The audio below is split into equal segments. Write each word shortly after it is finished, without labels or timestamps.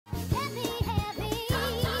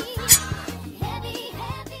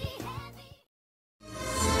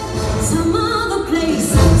some other place,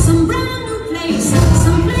 some brand new place,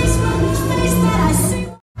 some place from whose face that I see.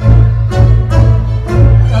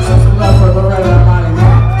 Let's have some love for Loretta and Armani,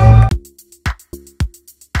 Mack.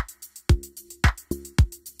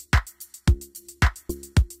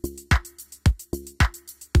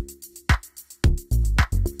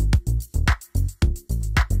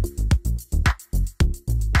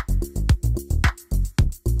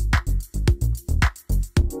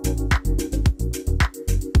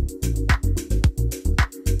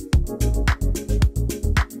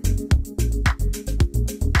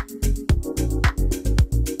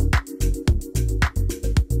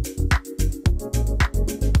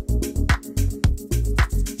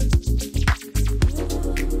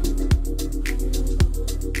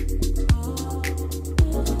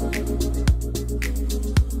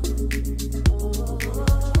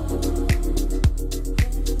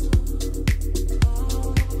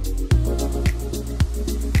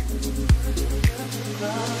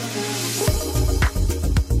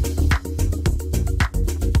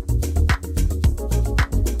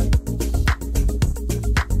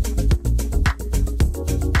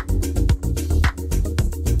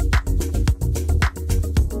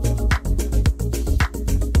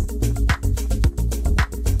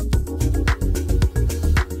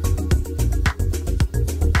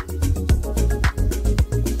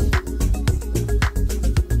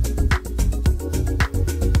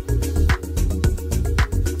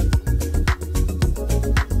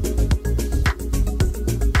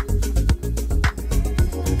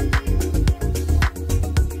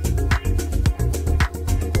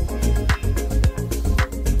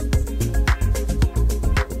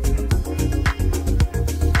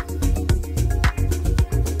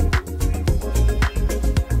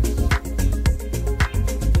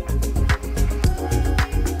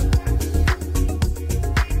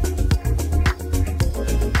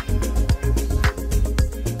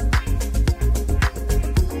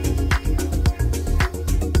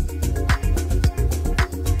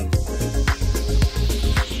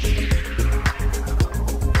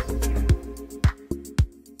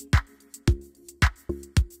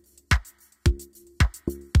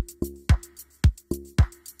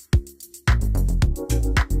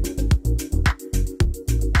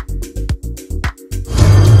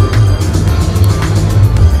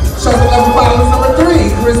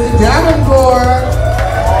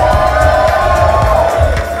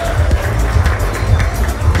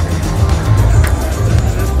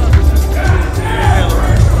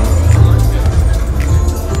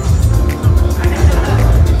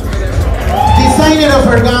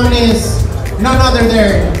 Her gown is none other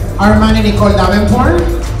than Armani Nicole.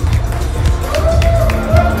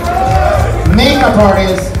 Makeup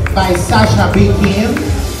artist by Sasha B. Kim.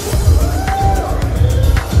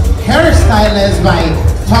 Hairstylist by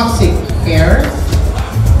Toxic Hair.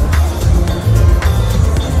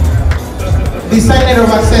 Designer of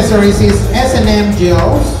accessories is S&M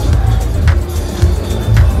Jewels.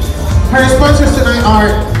 Her sponsors tonight are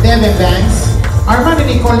Devin Banks, Armani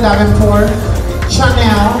Nicole Davenport,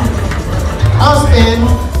 Chanel, Austin,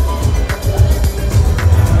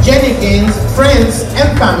 Jenkins, friends,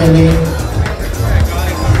 and family.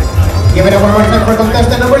 Give it a warm welcome for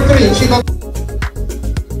contestant number 3. She goes.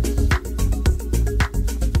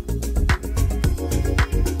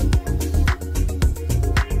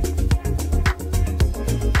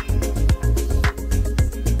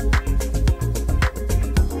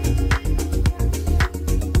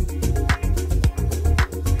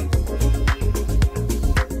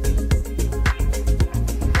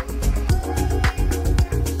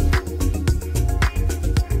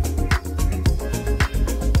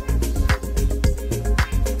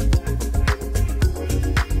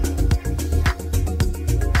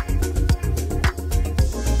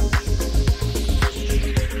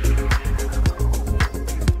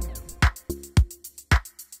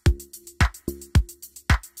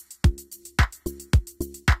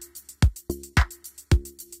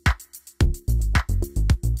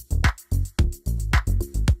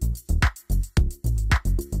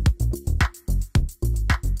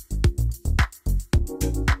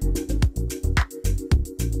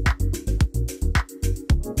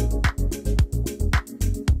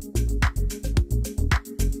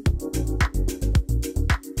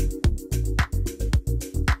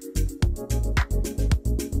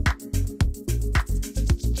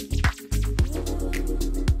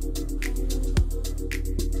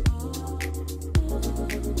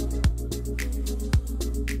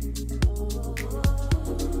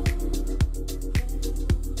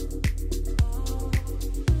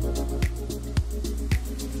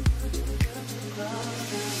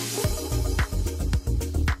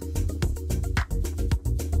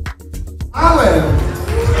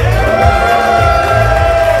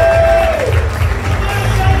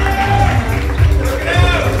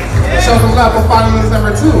 some love for finalist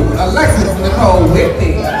number 2, Alexis, Nicole,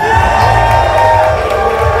 Whitney.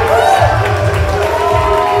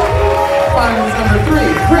 Finalist number 3,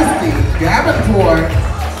 Christy, Davenport.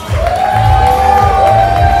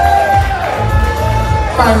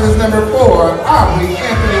 Finalist number 4, Aubrey,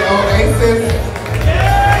 Anthony, Oasis.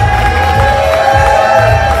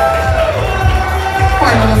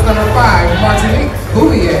 Finalist number 5, Martinique,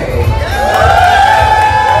 Bouvier.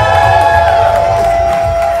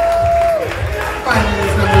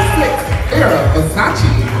 Finalist number 6, Vera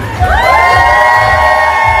Versace.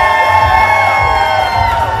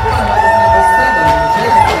 Finalist number 7,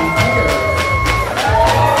 Jason Pierce.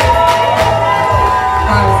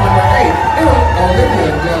 Finalist number 8,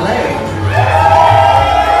 Olivia DeLay.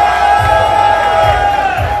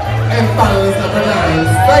 And finalist number 9,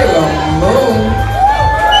 Salem Moon.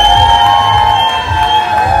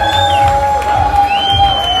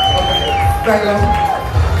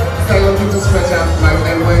 Salem, you can stretch out like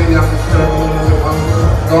that way, y'all can curve a little bit longer.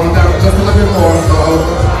 Going down just a little bit more. So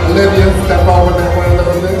Olivia, step over that way a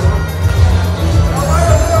little bit.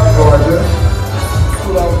 Gorgeous.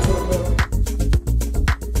 Scoot over to the middle.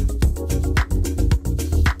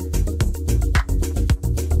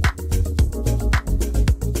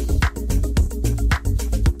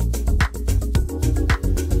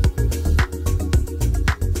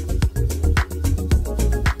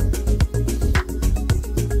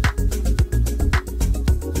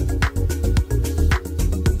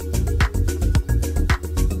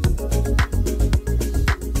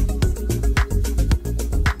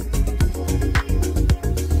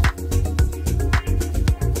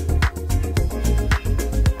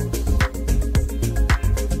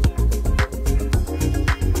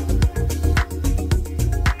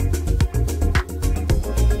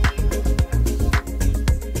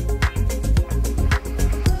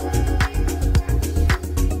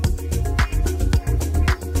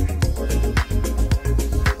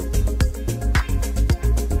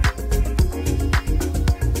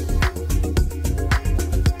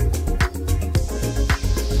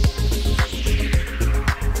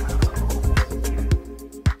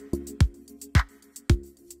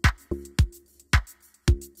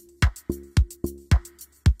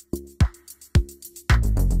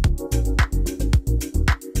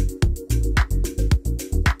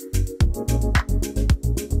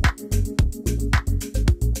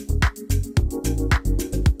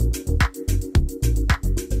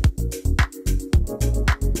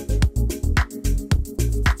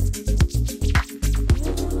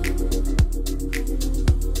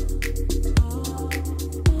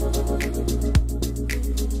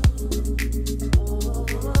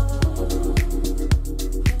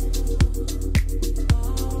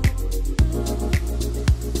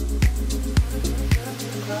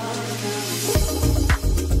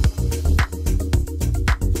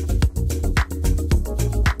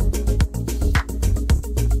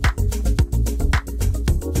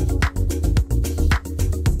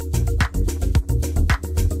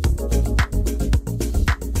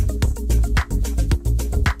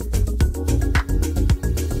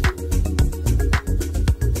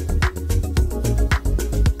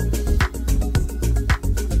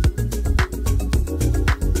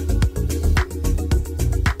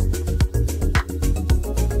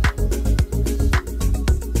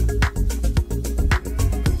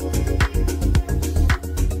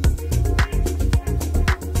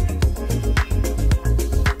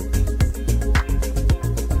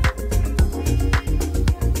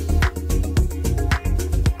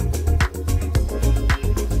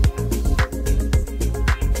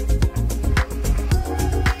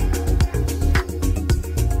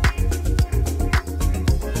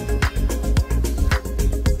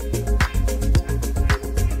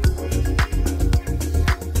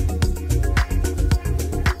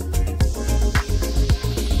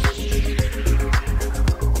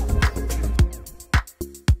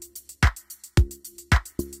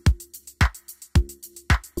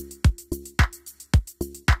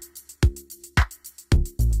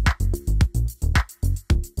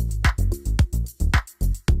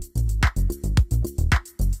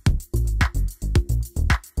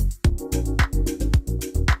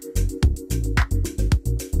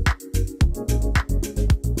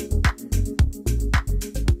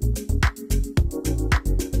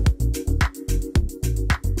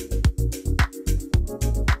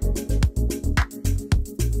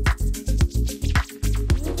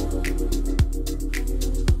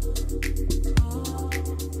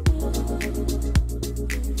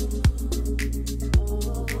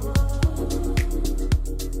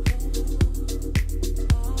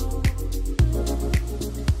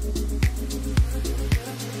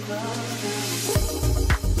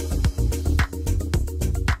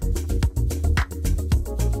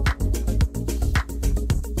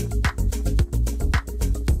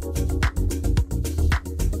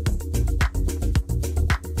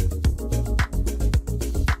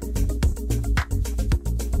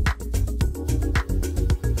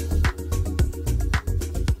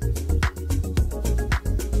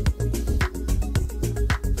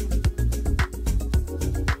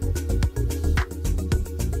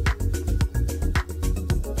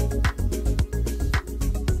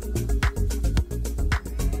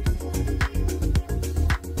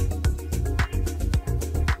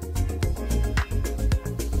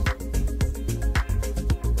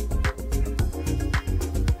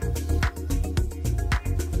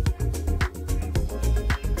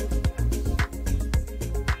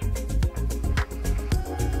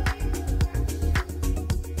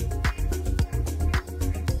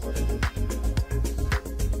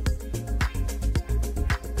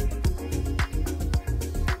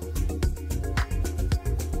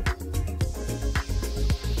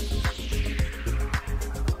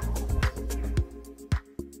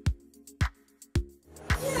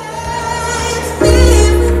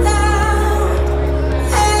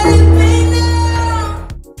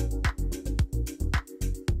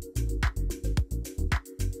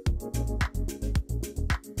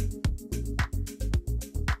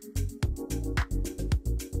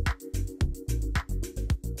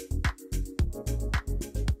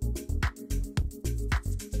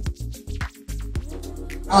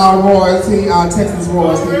 royalty, Texas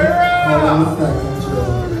royalty. Hold on a second.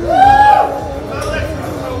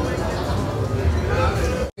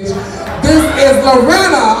 This is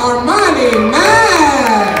Loretta, Armani,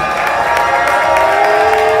 Mack.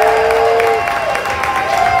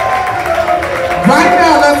 Right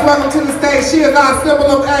now, let's welcome to the stage. She is our symbol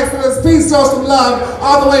of excellence. Peace, show some love,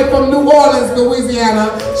 all the way from New Orleans, Louisiana.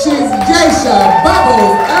 She's Geisha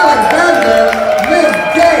Bubbles Alexander, Miss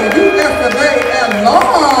Day, USofA at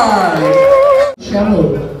large. Shamu,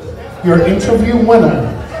 your interview winner,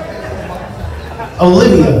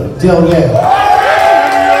 Olivia Delgado.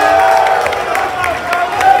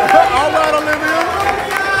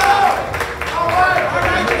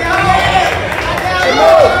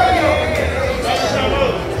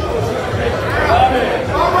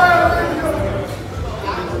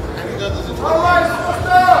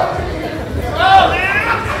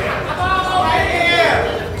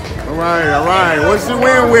 All right. What's the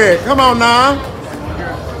win with? Come on now.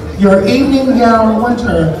 Your evening gown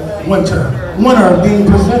winner being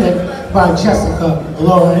presented by Jessica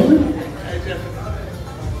Lauren,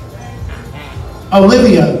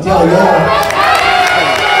 Olivia Delgado.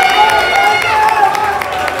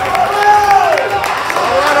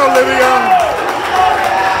 All right, Olivia.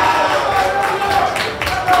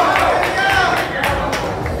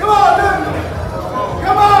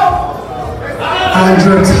 And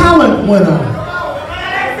your talent winner,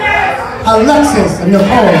 Alexis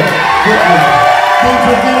Nicole, Whitney, being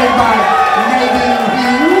presented by Nadine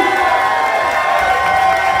Hughes.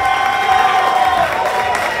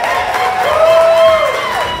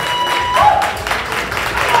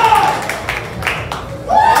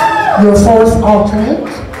 Your fourth alternate,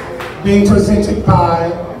 being presented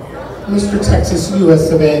by Mr. Texas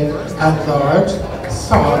USofA at large,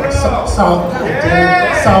 Saul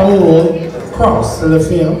Cross the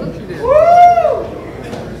film.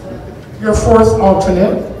 Your fourth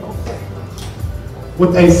alternate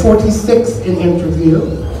with a 46 in interview,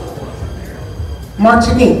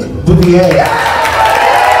 Martinique Bouvier.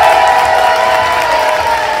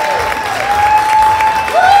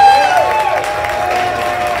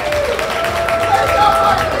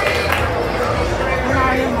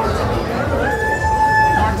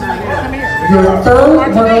 Your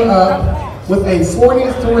third runner-up with a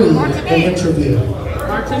 43 in interview.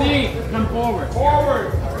 Martinique, come forward.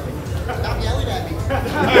 Forward. Stop yelling at me.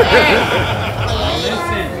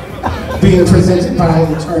 Being presented by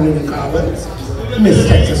Eternity Collins, Miss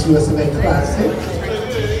Texas USofA Classic,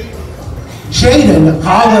 Jaden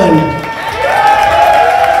Holland.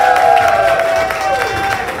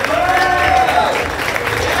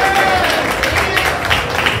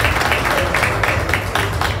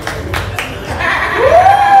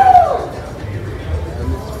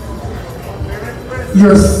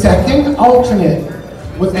 Your second alternate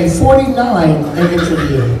with a 49 in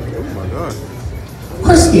interview. Oh my God.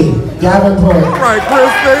 Christy Davenport. All right,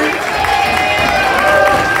 Christy.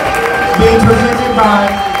 Being presented by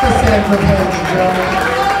Cassandra Page Jones.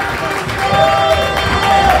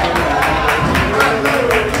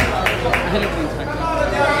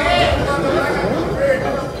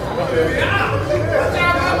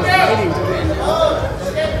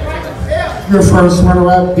 Your first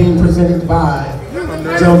runner-up being presented by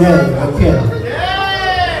Jonay McKenna.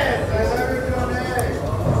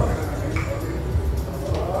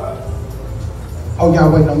 Oh,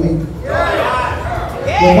 y'all waiting on me?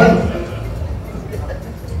 Well, wait.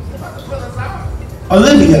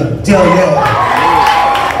 Olivia Delgado.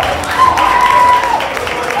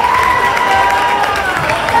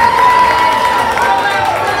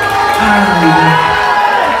 And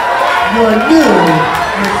your new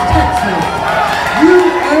Miss Texas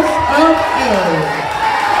USofA,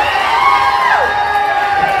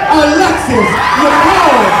 Alexis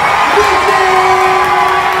Nicole.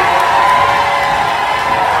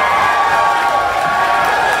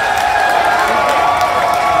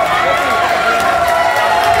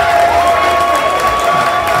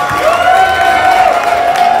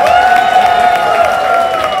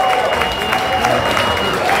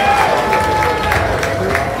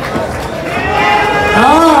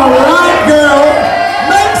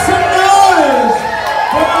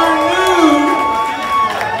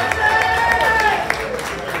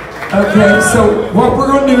 Okay, so what we're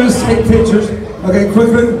going to do is take pictures. Okay,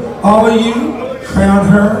 quickly, all of you, crown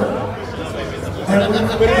her.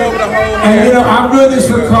 And you know, I'm doing this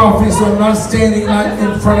for coffee, so I'm not standing like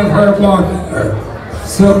in front of her blocking her.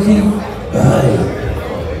 Silky, bye.